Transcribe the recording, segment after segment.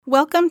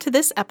Welcome to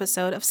this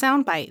episode of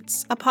Sound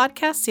Bites, a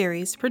podcast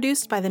series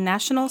produced by the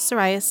National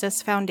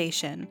Psoriasis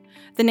Foundation,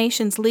 the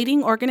nation's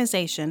leading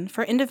organization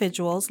for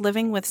individuals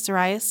living with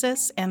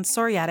psoriasis and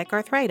psoriatic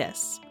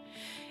arthritis.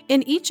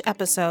 In each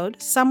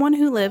episode, someone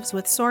who lives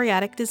with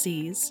psoriatic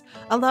disease,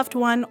 a loved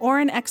one, or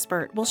an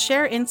expert will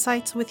share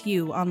insights with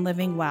you on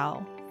living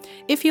well.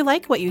 If you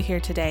like what you hear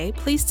today,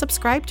 please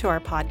subscribe to our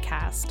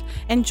podcast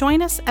and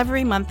join us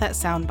every month at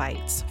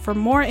Soundbites for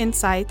more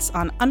insights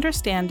on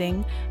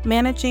understanding,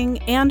 managing,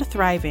 and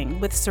thriving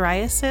with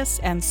psoriasis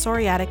and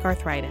psoriatic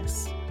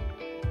arthritis.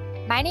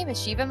 My name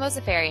is Shiva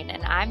Mozafarian,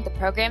 and I'm the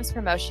Programs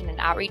Promotion and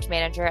Outreach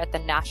Manager at the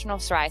National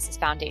Psoriasis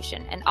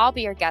Foundation, and I'll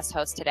be your guest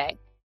host today.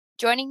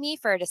 Joining me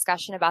for a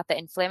discussion about the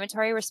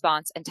inflammatory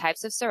response and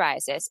types of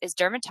psoriasis is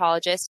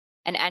dermatologist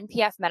and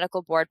NPF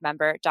Medical Board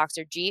member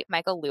Dr. G.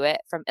 Michael Lewitt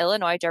from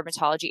Illinois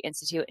Dermatology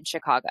Institute in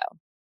Chicago.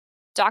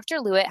 Dr.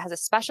 Lewitt has a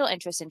special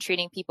interest in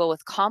treating people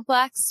with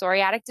complex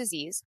psoriatic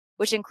disease,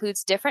 which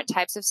includes different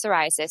types of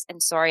psoriasis and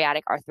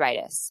psoriatic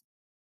arthritis.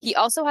 He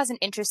also has an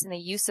interest in the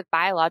use of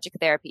biologic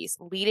therapies,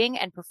 leading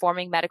and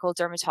performing medical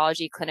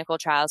dermatology clinical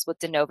trials with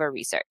DeNova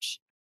Research.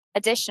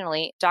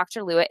 Additionally,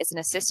 Dr. Lewitt is an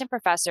assistant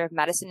professor of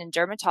medicine and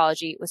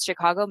dermatology with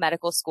Chicago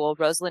Medical School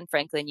Rosalind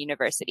Franklin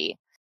University.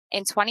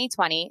 In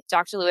 2020,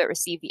 Dr. Lewitt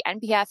received the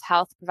NPF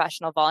Health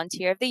Professional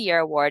Volunteer of the Year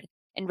Award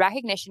in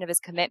recognition of his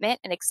commitment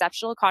and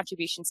exceptional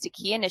contributions to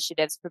key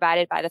initiatives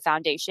provided by the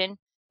Foundation,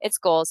 its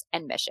goals,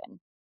 and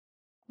mission.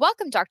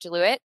 Welcome, Dr.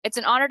 Lewitt. It's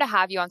an honor to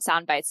have you on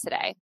Soundbites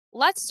today.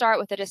 Let's start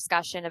with a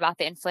discussion about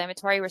the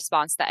inflammatory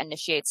response that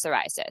initiates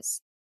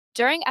psoriasis.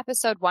 During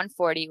episode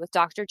 140 with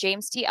Dr.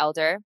 James T.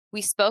 Elder,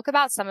 we spoke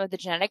about some of the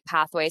genetic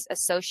pathways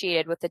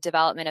associated with the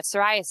development of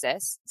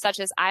psoriasis, such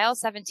as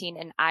IL-17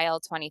 and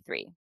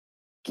IL-23.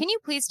 Can you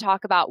please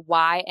talk about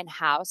why and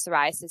how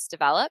psoriasis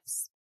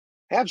develops?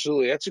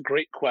 Absolutely. That's a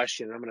great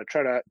question. I'm going to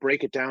try to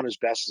break it down as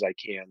best as I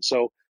can.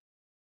 So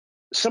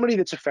somebody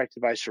that's affected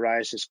by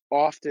psoriasis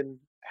often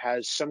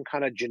has some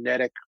kind of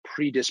genetic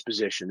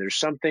predisposition. There's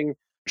something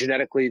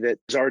genetically that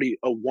is already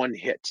a one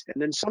hit.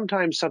 And then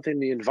sometimes something in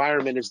the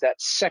environment is that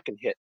second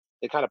hit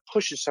that kind of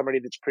pushes somebody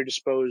that's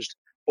predisposed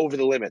over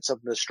the limit,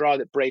 something the straw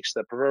that breaks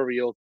the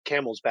proverbial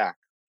camel's back.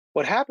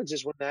 What happens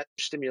is when that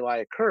stimuli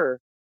occur,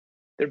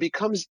 there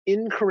becomes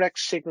incorrect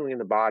signaling in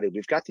the body.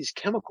 We've got these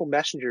chemical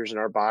messengers in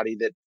our body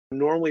that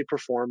normally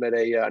perform at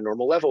a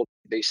normal level.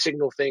 They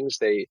signal things,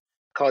 they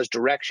cause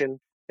direction,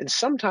 and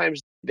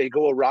sometimes they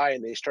go awry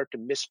and they start to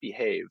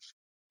misbehave.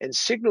 And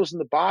signals in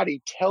the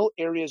body tell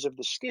areas of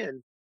the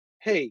skin,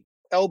 hey,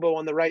 elbow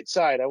on the right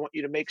side, I want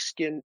you to make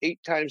skin 8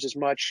 times as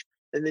much.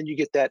 And then you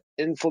get that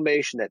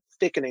inflammation, that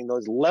thickening,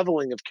 those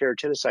leveling of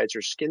keratinocytes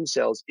or skin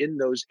cells in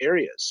those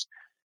areas.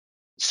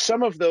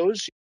 Some of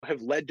those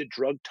have led to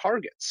drug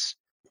targets,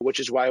 which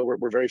is why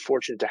we're very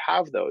fortunate to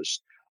have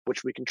those,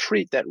 which we can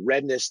treat that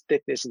redness,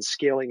 thickness, and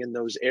scaling in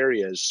those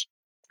areas.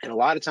 And a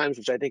lot of times,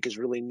 which I think is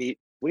really neat,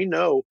 we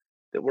know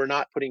that we're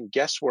not putting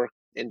guesswork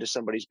into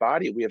somebody's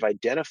body. We have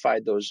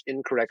identified those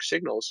incorrect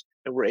signals,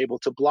 and we're able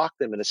to block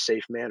them in a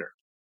safe manner.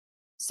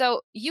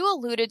 So you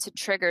alluded to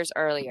triggers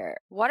earlier.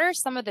 What are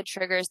some of the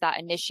triggers that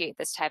initiate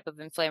this type of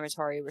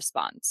inflammatory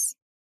response?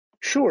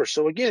 Sure.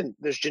 So again,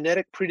 there's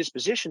genetic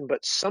predisposition,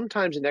 but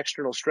sometimes an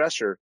external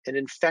stressor, an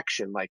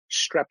infection like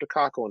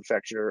streptococcal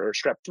infection or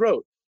strep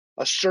throat,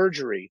 a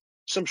surgery,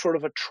 some sort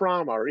of a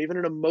trauma, or even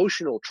an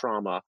emotional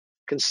trauma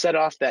can set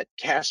off that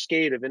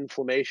cascade of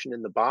inflammation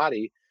in the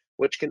body,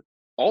 which can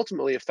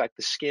ultimately affect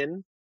the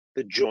skin,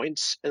 the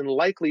joints, and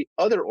likely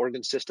other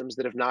organ systems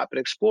that have not been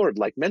explored,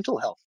 like mental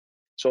health.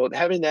 So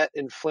having that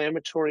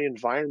inflammatory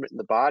environment in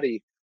the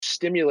body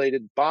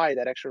stimulated by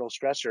that external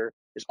stressor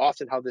is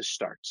often how this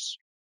starts.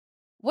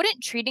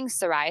 Wouldn't treating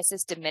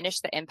psoriasis diminish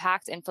the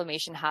impact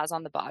inflammation has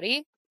on the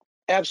body?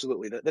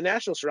 Absolutely. The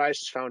National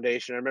Psoriasis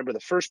Foundation, I remember the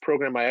first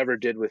program I ever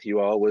did with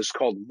you all was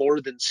called More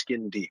Than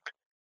Skin Deep.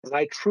 And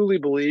I truly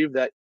believe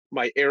that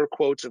my air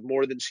quotes of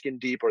more than skin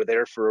deep are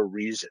there for a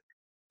reason.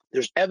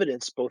 There's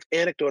evidence, both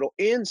anecdotal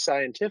and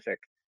scientific,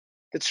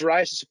 that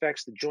psoriasis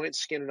affects the joint,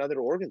 skin, and other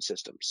organ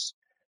systems.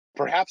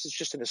 Perhaps it's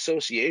just an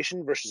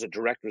association versus a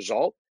direct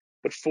result,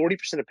 but 40%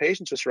 of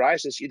patients with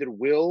psoriasis either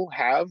will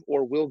have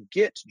or will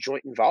get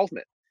joint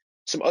involvement.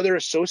 Some other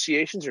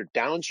associations or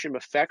downstream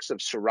effects of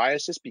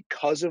psoriasis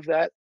because of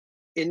that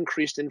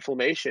increased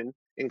inflammation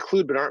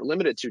include, but aren't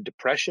limited to,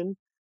 depression,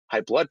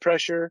 high blood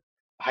pressure,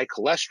 high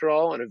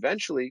cholesterol, and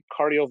eventually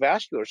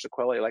cardiovascular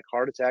sequelae like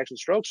heart attacks and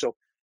strokes. So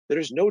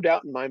there's no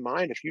doubt in my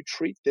mind, if you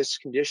treat this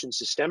condition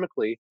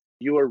systemically,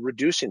 you are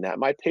reducing that.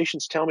 My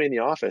patients tell me in the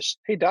office,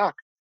 hey, doc,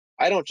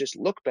 I don't just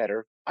look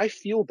better, I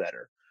feel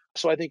better.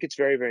 So I think it's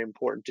very, very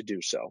important to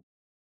do so.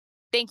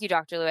 Thank you,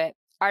 Dr. Lewitt.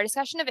 Our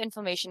discussion of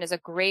inflammation is a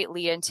great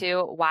lead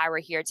into why we're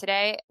here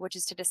today, which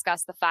is to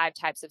discuss the 5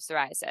 types of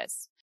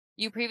psoriasis.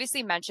 You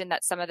previously mentioned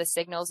that some of the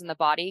signals in the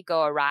body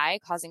go awry,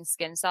 causing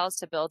skin cells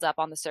to build up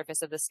on the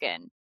surface of the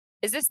skin.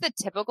 Is this the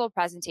typical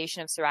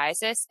presentation of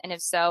psoriasis? And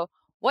if so,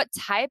 what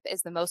type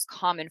is the most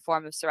common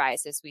form of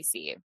psoriasis we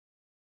see?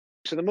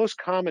 So the most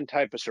common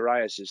type of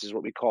psoriasis is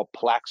what we call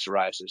plaque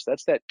psoriasis.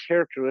 That's that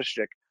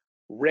characteristic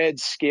red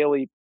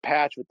scaly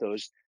patch with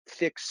those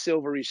thick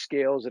silvery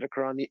scales that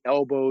occur on the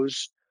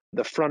elbows,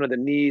 the front of the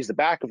knees, the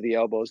back of the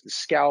elbows, the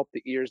scalp,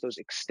 the ears, those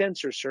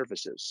extensor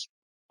surfaces.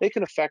 They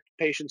can affect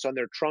patients on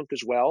their trunk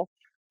as well,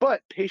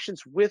 but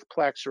patients with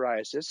plaque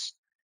psoriasis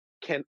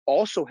can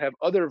also have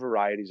other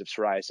varieties of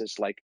psoriasis,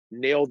 like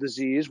nail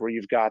disease, where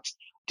you've got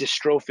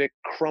dystrophic,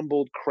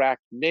 crumbled,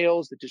 cracked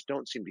nails that just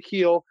don't seem to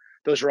heal.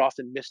 Those are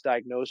often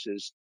misdiagnosed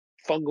as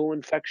fungal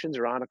infections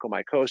or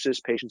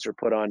onychomycosis. Patients are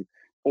put on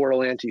oral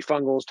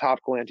antifungals,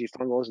 topical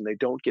antifungals, and they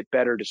don't get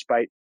better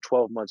despite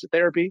 12 months of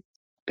therapy.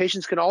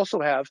 Patients can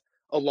also have,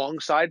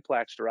 alongside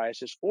plaque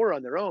psoriasis or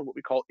on their own, what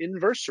we call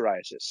inverse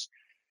psoriasis.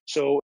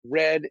 So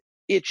red,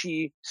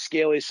 itchy,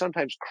 scaly,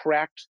 sometimes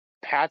cracked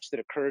patch that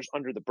occurs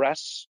under the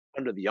breasts,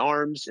 under the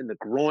arms, in the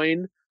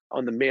groin,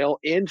 on the male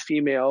and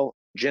female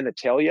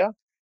genitalia.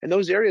 And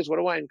those areas, what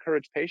do I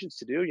encourage patients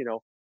to do?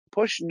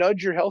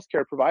 Nudge your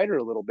healthcare provider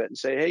a little bit and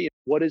say, hey,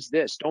 what is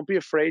this? Don't be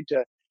afraid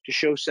to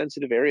show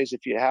sensitive areas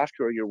if you have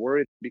to or you're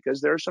worried, because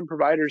there are some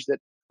providers that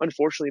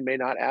unfortunately may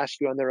not ask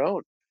you on their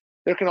own.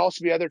 There can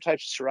also be other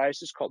types of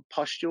psoriasis called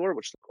pustular,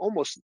 which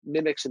almost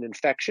mimics an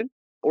infection,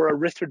 or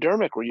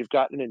erythrodermic, where you've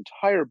got an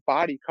entire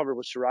body covered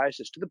with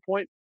psoriasis to the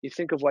point you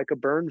think of like a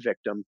burn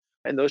victim.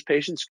 And those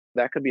patients,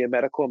 that could be a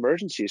medical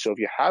emergency. So if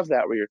you have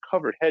that where you're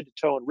covered head to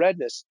toe in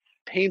redness,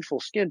 painful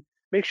skin,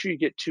 make sure you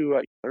get to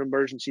an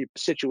emergency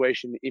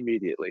situation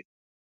immediately.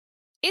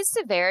 Is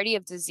severity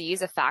of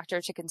disease a factor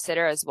to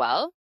consider as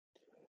well?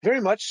 Very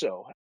much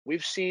so.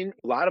 We've seen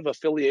a lot of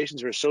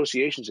affiliations or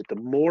associations that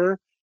the more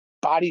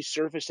body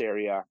surface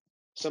area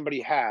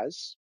somebody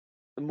has,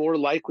 the more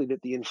likely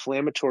that the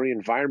inflammatory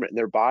environment in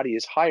their body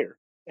is higher.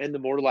 And the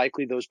more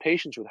likely those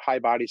patients with high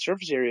body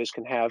surface areas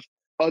can have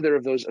other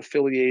of those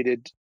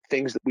affiliated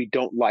things that we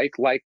don't like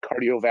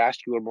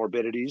cardiovascular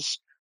morbidities,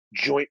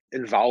 joint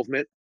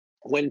involvement,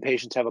 when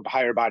patients have a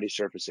higher body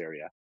surface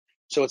area.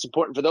 So it's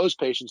important for those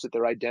patients that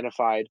they're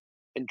identified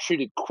and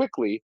treated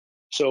quickly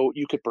so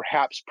you could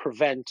perhaps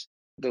prevent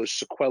those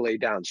sequelae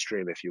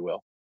downstream, if you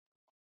will.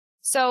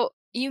 So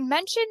you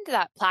mentioned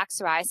that plaque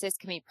psoriasis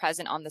can be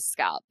present on the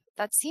scalp.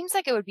 That seems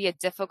like it would be a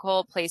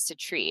difficult place to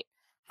treat.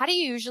 How do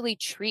you usually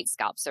treat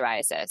scalp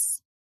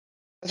psoriasis?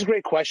 That's a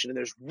great question. And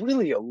there's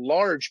really a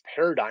large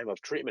paradigm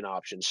of treatment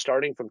options,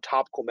 starting from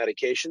topical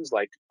medications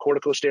like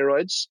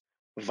corticosteroids,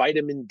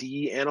 vitamin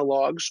D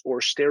analogs, or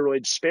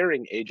steroid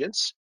sparing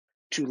agents,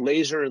 to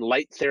laser and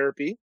light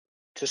therapy,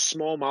 to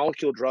small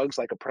molecule drugs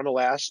like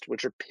apremilast,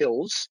 which are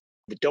pills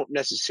that don't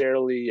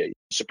necessarily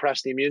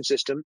suppress the immune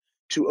system,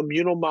 to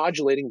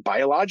immunomodulating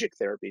biologic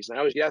therapies. And I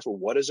always get asked, well,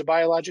 what is a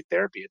biologic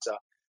therapy? It's a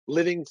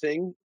living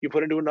thing you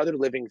put into another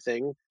living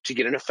thing to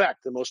get an effect.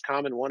 The most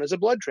common one is a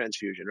blood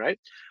transfusion, right?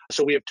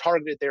 So we have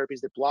targeted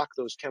therapies that block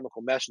those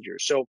chemical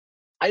messengers. So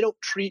I don't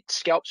treat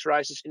scalp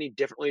psoriasis any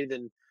differently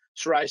than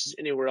psoriasis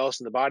anywhere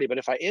else in the body. But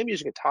if I am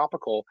using a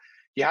topical,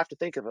 you have to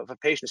think of a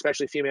patient,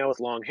 especially female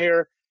with long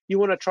hair, you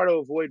want to try to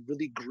avoid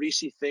really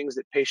greasy things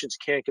that patients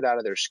can't get out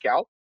of their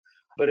scalp.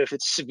 But if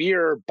it's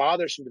severe or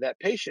bothersome to that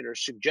patient or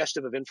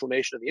suggestive of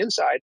inflammation on the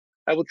inside,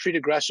 I will treat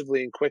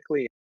aggressively and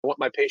quickly. I want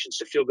my patients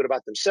to feel good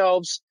about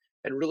themselves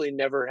and really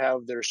never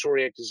have their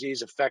psoriatic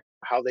disease affect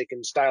how they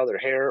can style their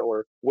hair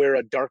or wear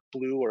a dark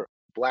blue or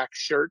black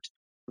shirt.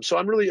 So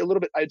I'm really a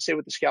little bit, I'd say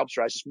with the scalp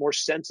psoriasis, more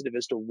sensitive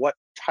as to what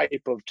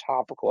type of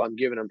topical I'm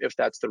giving them if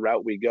that's the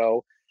route we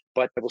go.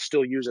 But I will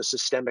still use a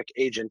systemic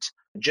agent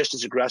just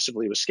as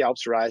aggressively with scalp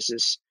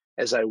psoriasis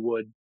as I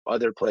would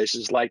other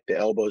places like the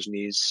elbows,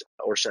 knees,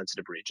 or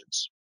sensitive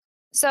regions.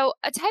 So,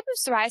 a type of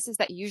psoriasis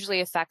that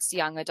usually affects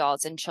young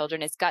adults and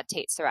children is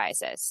guttate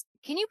psoriasis.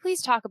 Can you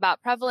please talk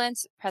about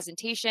prevalence,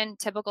 presentation,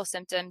 typical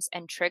symptoms,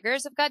 and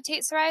triggers of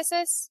guttate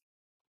psoriasis?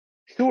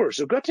 Sure.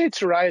 So guttate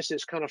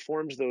psoriasis kind of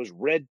forms those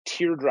red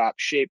teardrop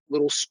shaped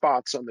little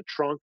spots on the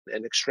trunk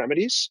and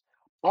extremities.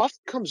 Often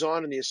comes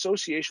on, and the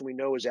association we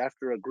know is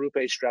after a group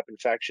A strep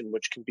infection,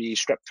 which can be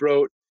strep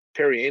throat,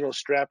 perianal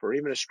strep, or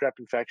even a strep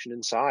infection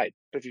inside.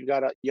 If you've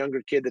got a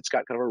younger kid that's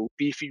got kind of a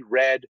beefy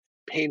red,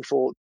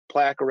 painful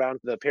plaque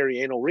around the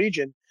perianal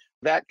region,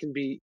 that can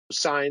be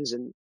signs,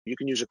 and you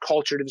can use a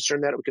culture to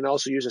discern that. We can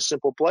also use a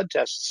simple blood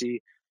test to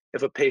see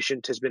if a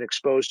patient has been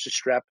exposed to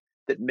strep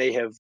that may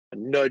have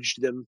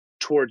nudged them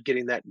toward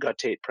getting that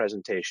guttate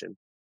presentation.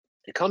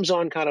 It comes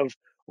on kind of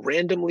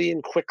randomly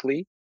and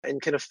quickly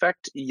and can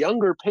affect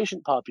younger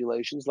patient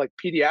populations like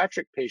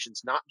pediatric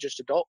patients, not just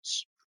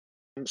adults.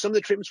 Some of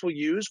the treatments we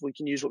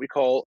can use what we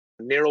call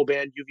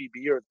narrowband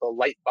UVB or the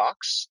light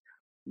box.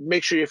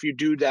 Make sure if you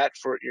do that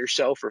for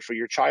yourself or for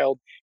your child,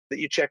 that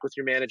you check with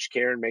your managed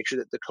care and make sure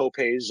that the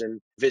copays and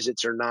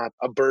visits are not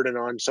a burden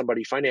on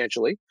somebody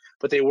financially,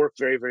 but they work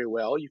very, very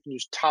well. You can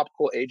use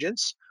topical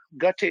agents.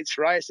 Guttate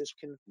psoriasis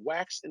can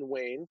wax and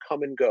wane,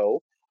 come and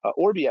go,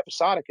 or be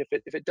episodic.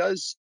 If it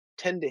does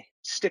tend to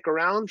stick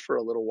around for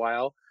a little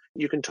while,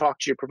 you can talk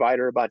to your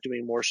provider about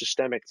doing more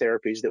systemic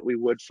therapies that we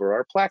would for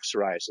our plaque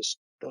psoriasis,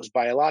 those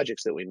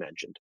biologics that we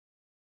mentioned.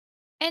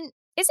 And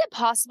is it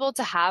possible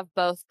to have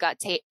both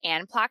guttate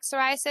and plaque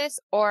psoriasis,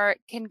 or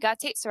can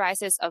guttate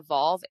psoriasis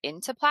evolve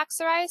into plaque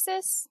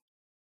psoriasis?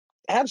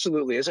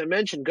 Absolutely. As I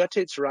mentioned,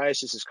 guttate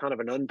psoriasis is kind of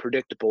an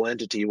unpredictable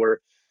entity where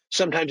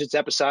sometimes it's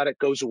episodic,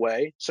 goes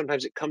away.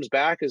 Sometimes it comes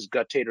back as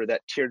guttate or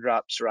that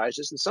teardrop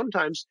psoriasis. And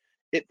sometimes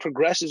it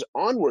progresses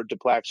onward to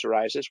plaque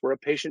psoriasis, where a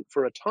patient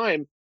for a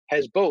time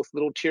has both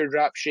little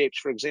teardrop shapes,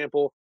 for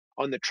example,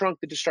 on the trunk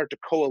that just start to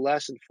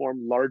coalesce and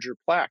form larger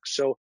plaques.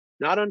 So,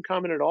 not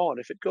uncommon at all. And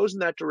if it goes in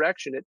that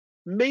direction, it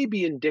may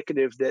be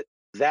indicative that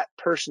that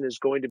person is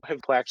going to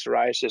have plaque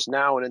psoriasis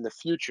now and in the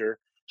future,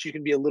 so you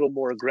can be a little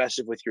more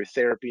aggressive with your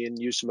therapy and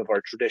use some of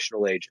our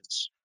traditional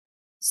agents.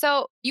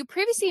 So, you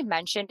previously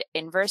mentioned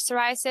inverse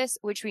psoriasis,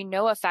 which we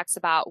know affects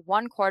about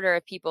 1/4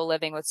 of people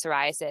living with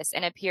psoriasis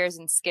and appears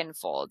in skin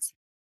folds.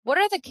 What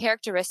are the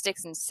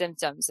characteristics and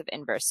symptoms of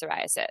inverse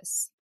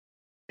psoriasis?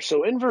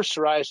 So inverse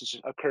psoriasis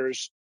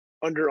occurs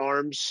under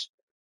arms,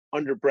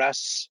 under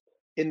breasts,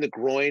 in the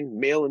groin,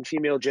 male and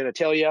female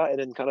genitalia,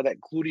 and in kind of that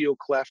gluteal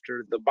cleft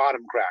or the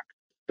bottom crack.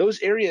 Those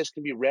areas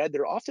can be red.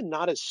 They're often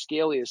not as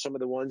scaly as some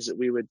of the ones that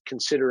we would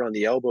consider on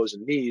the elbows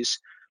and knees,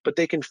 but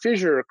they can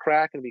fissure or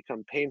crack and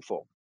become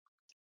painful.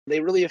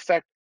 They really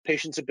affect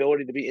patients'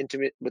 ability to be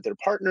intimate with their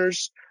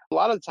partners. A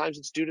lot of the times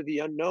it's due to the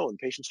unknown.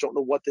 Patients don't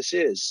know what this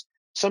is.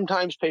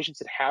 Sometimes patients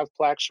that have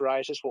plaque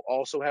psoriasis will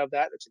also have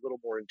that. It's a little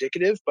more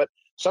indicative, but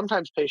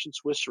sometimes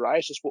patients with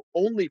psoriasis will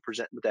only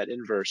present with that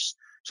inverse.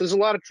 So there's a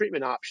lot of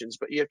treatment options,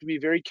 but you have to be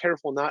very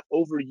careful not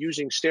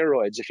overusing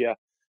steroids. If you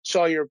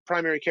saw your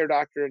primary care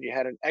doctor and you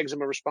had an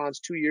eczema response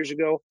 2 years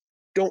ago,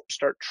 don't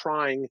start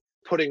trying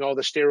putting all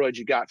the steroids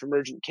you got from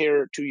urgent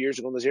care 2 years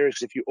ago in those areas,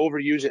 because if you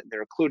overuse it and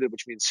they're occluded,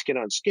 which means skin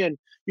on skin,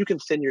 you can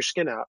thin your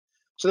skin out.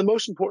 So the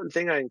most important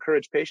thing I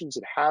encourage patients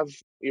that have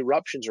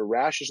eruptions or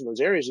rashes in those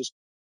areas is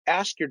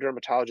ask your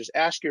dermatologist,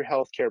 ask your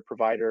healthcare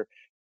provider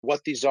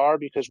what these are,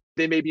 because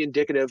they may be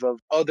indicative of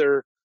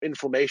other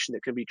inflammation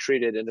that can be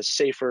treated in a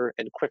safer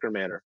and quicker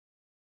manner.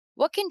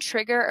 What can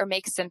trigger or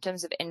make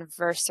symptoms of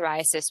inverse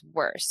psoriasis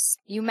worse?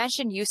 You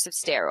mentioned use of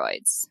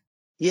steroids.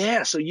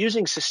 Yeah, so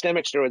using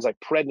systemic steroids like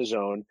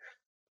prednisone,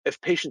 if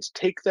patients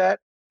take that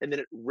and then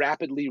it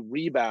rapidly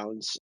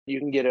rebounds, you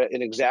can get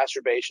an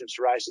exacerbation of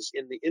psoriasis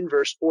in the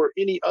inverse or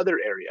any other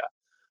area.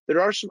 There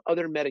are some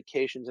other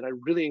medications, and I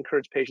really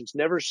encourage patients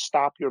never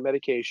stop your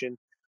medication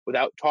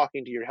without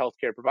talking to your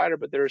healthcare provider.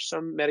 But there are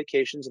some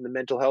medications in the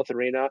mental health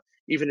arena,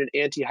 even an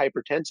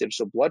antihypertensive,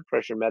 so blood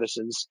pressure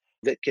medicines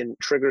that can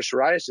trigger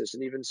psoriasis,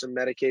 and even some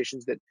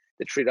medications that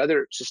treat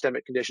other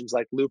systemic conditions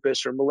like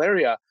lupus or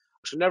malaria.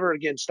 So never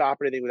again stop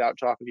anything without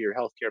talking to your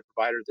healthcare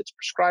provider that's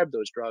prescribed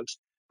those drugs.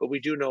 But we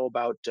do know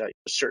about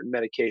certain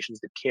medications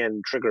that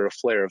can trigger a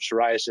flare of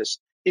psoriasis,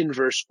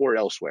 inverse or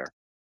elsewhere.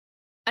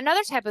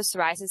 Another type of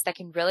psoriasis that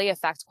can really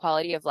affect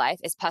quality of life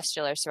is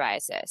pustular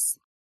psoriasis.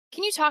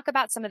 Can you talk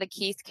about some of the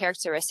key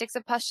characteristics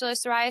of pustular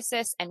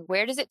psoriasis and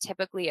where does it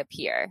typically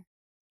appear?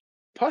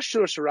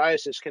 Pustular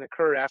psoriasis can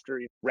occur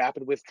after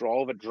rapid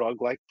withdrawal of a drug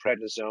like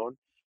prednisone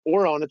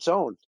or on its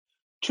own.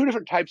 Two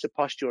different types of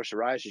pustular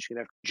psoriasis. You can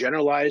have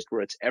generalized,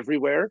 where it's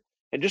everywhere.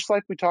 And just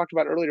like we talked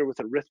about earlier with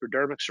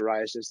erythrodermic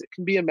psoriasis, it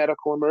can be a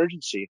medical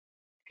emergency.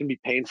 It can be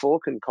painful,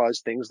 can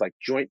cause things like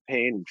joint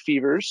pain and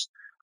fevers.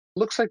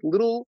 Looks like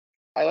little,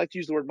 I like to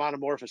use the word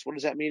monomorphous. What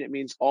does that mean? It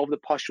means all of the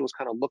pustules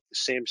kind of look the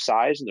same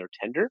size and they're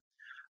tender.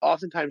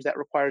 Oftentimes that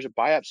requires a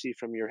biopsy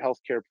from your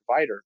healthcare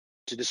provider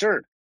to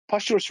discern.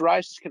 Pustular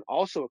psoriasis can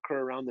also occur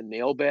around the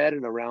nail bed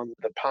and around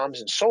the palms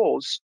and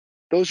soles.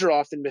 Those are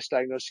often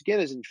misdiagnosed again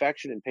as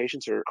infection, and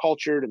patients are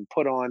cultured and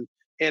put on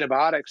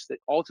antibiotics that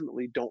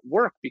ultimately don't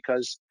work,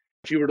 because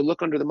if you were to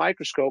look under the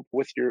microscope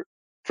with your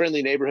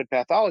friendly neighborhood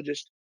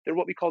pathologist, they're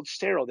what we call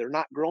sterile. They're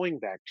not growing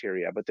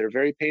bacteria, but they're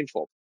very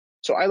painful.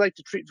 So I like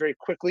to treat very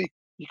quickly,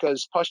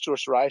 because pustular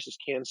psoriasis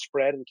can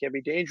spread and can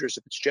be dangerous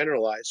if it's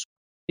generalized.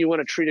 You want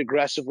to treat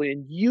aggressively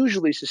and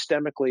usually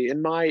systemically.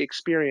 In my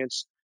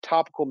experience,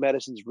 topical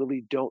medicines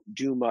really don't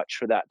do much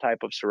for that type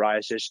of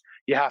psoriasis.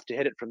 You have to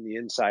hit it from the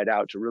inside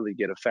out to really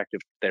get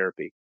effective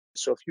therapy.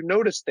 So if you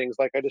notice things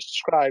like I just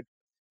described,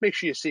 make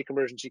sure you seek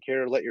emergency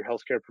care or let your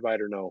healthcare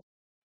provider know.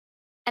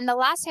 And the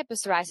last type of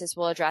psoriasis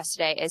we'll address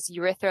today is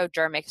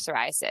erythrodermic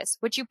psoriasis,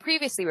 which you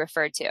previously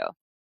referred to.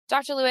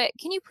 Dr. Lewitt,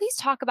 can you please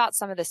talk about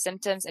some of the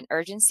symptoms and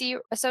urgency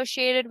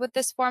associated with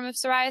this form of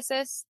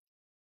psoriasis?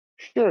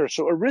 Sure.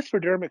 So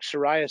erythrodermic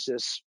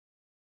psoriasis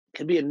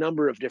can be a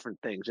number of different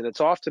things, and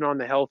it's often on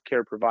the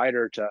healthcare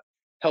provider to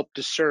help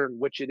discern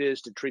which it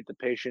is to treat the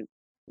patient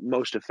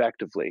most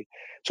effectively.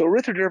 So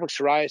erythrodermic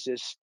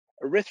psoriasis,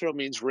 erythro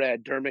means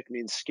red, dermic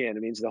means skin.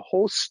 It means the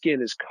whole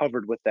skin is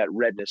covered with that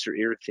redness or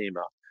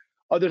erythema.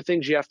 Other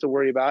things you have to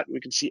worry about,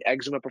 we can see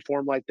eczema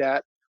perform like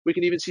that. We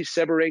can even see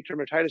seborrheic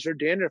dermatitis or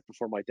dandruff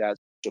perform like that.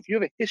 So if you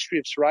have a history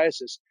of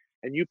psoriasis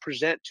and you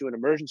present to an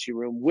emergency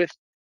room with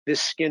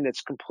this skin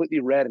that's completely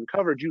red and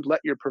covered, you let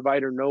your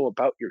provider know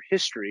about your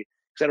history,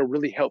 because that'll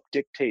really help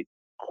dictate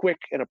quick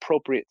and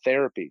appropriate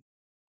therapy.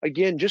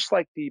 Again, just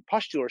like the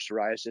pustular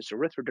psoriasis,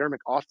 erythrodermic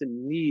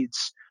often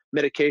needs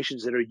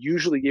medications that are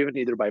usually given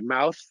either by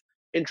mouth,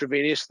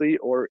 intravenously,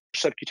 or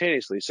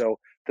subcutaneously. So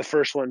the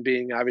first one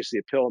being obviously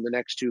a pill, and the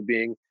next two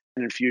being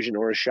an infusion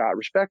or a shot,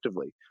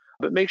 respectively.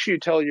 But make sure you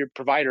tell your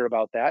provider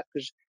about that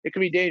because it can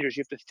be dangerous.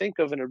 You have to think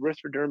of an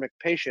erythrodermic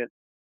patient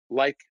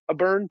like a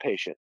burn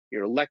patient.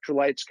 Your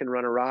electrolytes can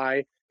run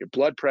awry, your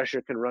blood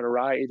pressure can run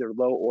awry, either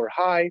low or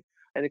high,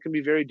 and it can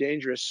be very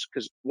dangerous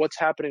because what's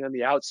happening on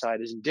the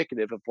outside is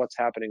indicative of what's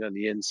happening on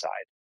the inside.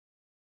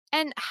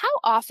 And how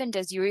often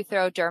does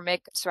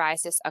erythrodermic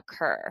psoriasis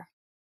occur?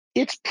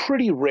 It's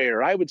pretty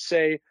rare. I would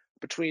say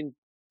between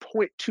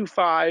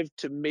 0.25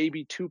 to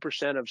maybe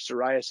 2% of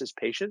psoriasis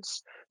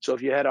patients. So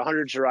if you had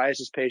 100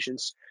 psoriasis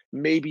patients,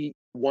 maybe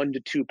 1 to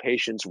 2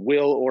 patients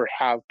will or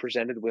have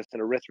presented with an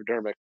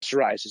erythrodermic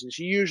psoriasis. It's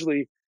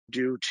usually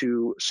due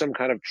to some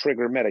kind of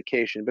trigger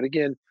medication. But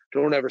again,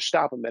 don't ever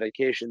stop a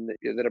medication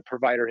that a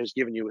provider has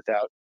given you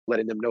without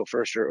letting them know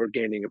first or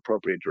gaining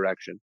appropriate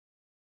direction.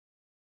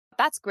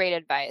 That's great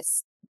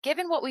advice.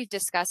 Given what we've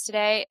discussed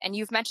today, and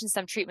you've mentioned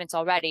some treatments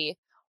already,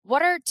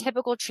 what are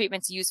typical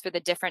treatments used for the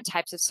different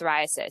types of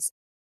psoriasis?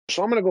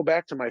 So I'm going to go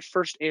back to my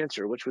first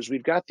answer, which was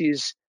we've got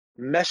these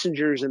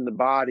messengers in the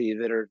body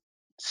that are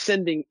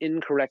sending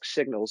incorrect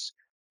signals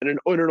in an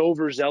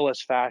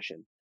overzealous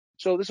fashion.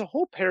 So there's a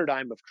whole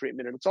paradigm of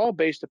treatment, and it's all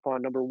based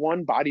upon, number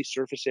one, body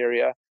surface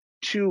area,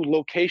 2,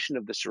 location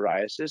of the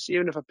psoriasis.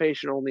 Even if a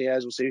patient only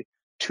has, we'll say,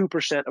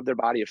 2% of their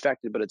body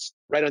affected, but it's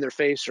right on their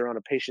face or on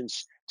a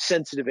patient's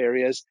sensitive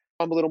areas,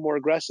 I'm a little more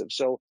aggressive.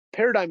 So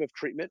paradigm of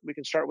treatment, we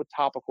can start with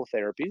topical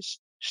therapies,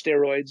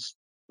 steroids,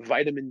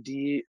 vitamin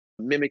D,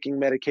 mimicking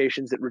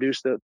medications that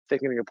reduce the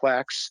thickening of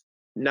plaques,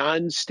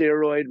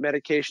 non-steroid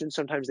medications.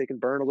 Sometimes they can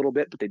burn a little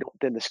bit, but they don't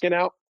thin the skin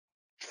out.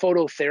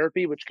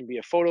 Phototherapy, which can be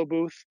a photo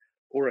booth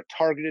or a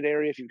targeted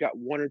area if you've got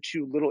 1 or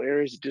 2 little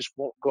areas that just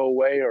won't go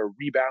away or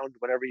rebound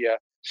whenever you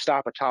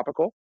stop a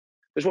topical.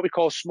 There's what we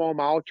call small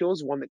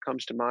molecules. One that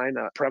comes to mind,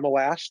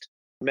 Premolast,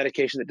 a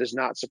medication that does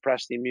not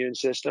suppress the immune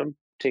system.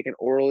 Taken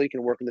orally,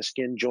 can work in the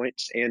skin,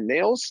 joints, and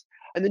nails.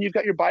 And then you've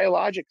got your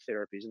biologic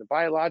therapies. And a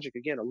biologic,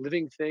 again, a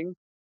living thing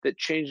that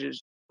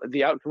changes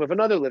the outcome of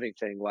another living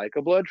thing, like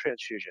a blood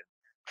transfusion.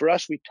 For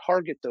us, we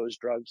target those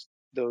drugs,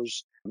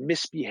 those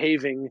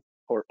misbehaving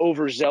or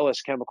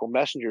overzealous chemical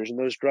messengers. And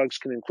those drugs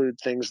can include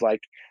things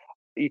like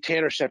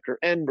etanercept,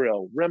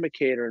 Enbrel,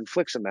 Remicade, or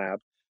infliximab,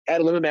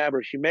 adalimumab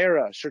or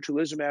Humira,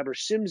 certolizumab or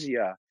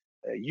Cimzia,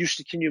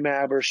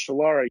 ustekinumab or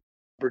Stelara,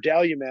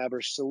 brodalumab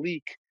or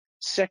Siliq,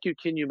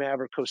 secukinumab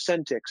or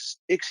Cosentyx,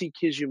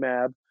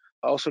 ixekizumab,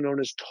 also known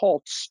as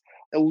Taltz,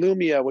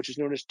 Ilumya, which is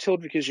known as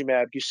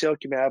tildrakizumab,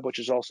 guselkumab, which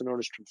is also known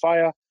as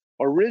Tremfya,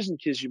 or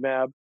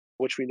risankizumab,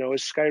 which we know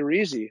is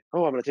Skyrizi.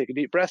 Oh, I'm going to take a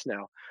deep breath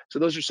now. So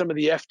those are some of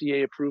the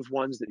FDA-approved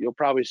ones that you'll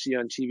probably see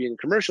on TV and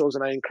commercials,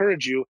 and I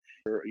encourage you,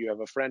 or you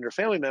have a friend or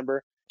family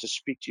member, to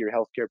speak to your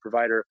healthcare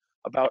provider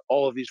about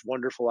all of these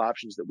wonderful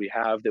options that we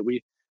have that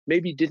we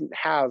maybe didn't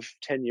have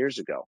 10 years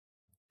ago.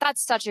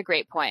 That's such a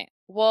great point.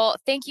 Well,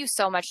 thank you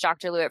so much,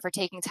 Dr. Lewitt, for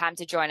taking time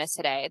to join us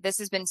today. This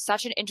has been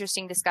such an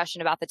interesting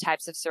discussion about the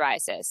types of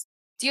psoriasis.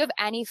 Do you have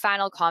any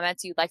final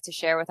comments you'd like to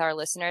share with our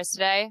listeners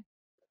today?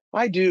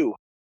 I do.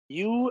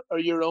 You are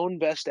your own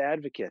best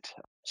advocate.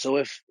 So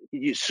if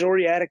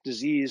psoriatic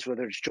disease,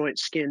 whether it's joint,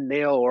 skin,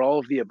 nail, or all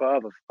of the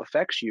above,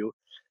 affects you,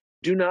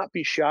 do not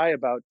be shy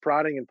about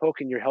prodding and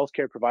poking your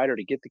healthcare provider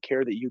to get the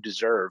care that you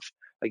deserve.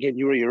 Again,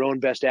 you are your own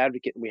best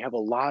advocate, and we have a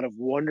lot of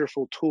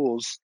wonderful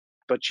tools,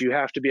 but you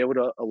have to be able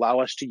to allow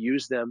us to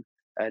use them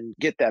and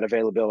get that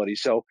availability.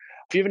 So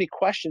if you have any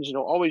questions,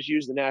 always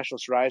use the National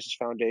Psoriasis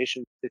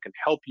Foundation that can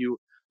help you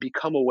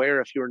become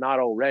aware, if you're not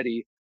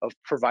already, of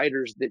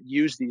providers that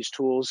use these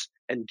tools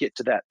and get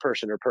to that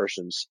person or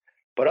persons.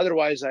 But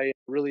otherwise, I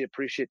really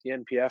appreciate the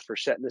NPF for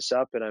setting this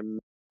up, and I'm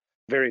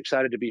very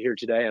excited to be here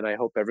today, and I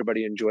hope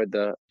everybody enjoyed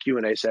the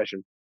Q&A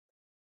session.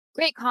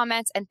 Great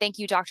comments, and thank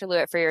you, Dr.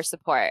 Lewitt, for your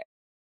support.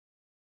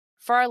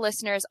 For our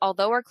listeners,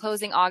 although we're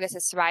closing August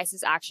as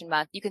Psoriasis Action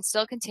Month, you can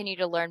still continue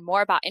to learn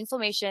more about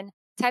inflammation,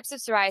 types of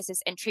psoriasis,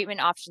 and treatment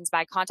options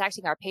by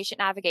contacting our Patient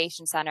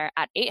Navigation Center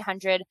at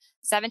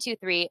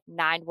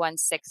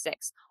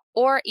 800-723-9166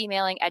 or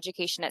emailing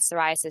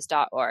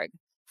education@psoriasis.org.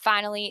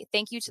 Finally,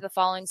 thank you to the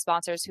following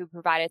sponsors who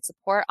provided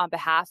support on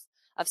behalf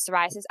of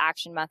Psoriasis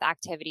Action Month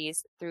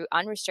activities through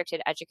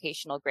unrestricted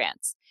educational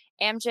grants: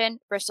 Amgen,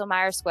 Bristol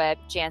Myers Squibb,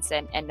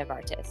 Janssen, and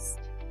Novartis.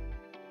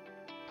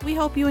 We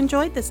hope you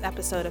enjoyed this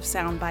episode of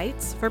Sound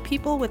Bites for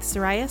people with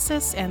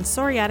psoriasis and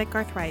psoriatic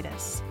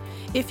arthritis.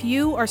 If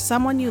you or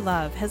someone you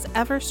love has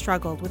ever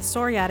struggled with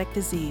psoriatic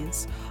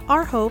disease,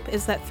 our hope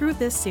is that through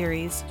this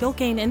series, you'll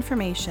gain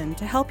information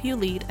to help you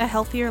lead a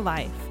healthier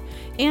life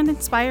and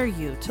inspire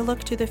you to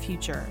look to the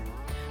future.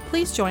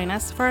 Please join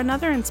us for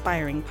another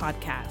inspiring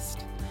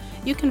podcast.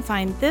 You can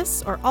find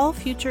this or all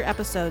future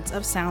episodes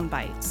of Sound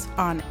Bites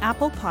on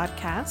Apple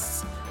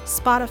Podcasts,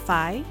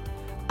 Spotify,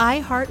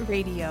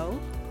 iHeartRadio,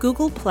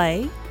 Google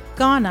Play,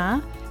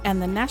 Ghana,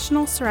 and the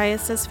National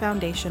Psoriasis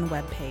Foundation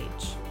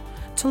webpage.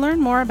 To learn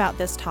more about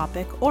this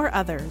topic or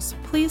others,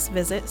 please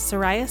visit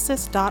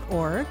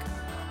psoriasis.org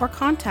or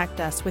contact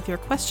us with your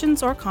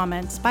questions or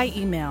comments by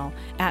email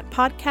at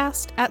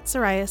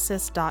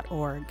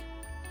podcast@psoriasis.org.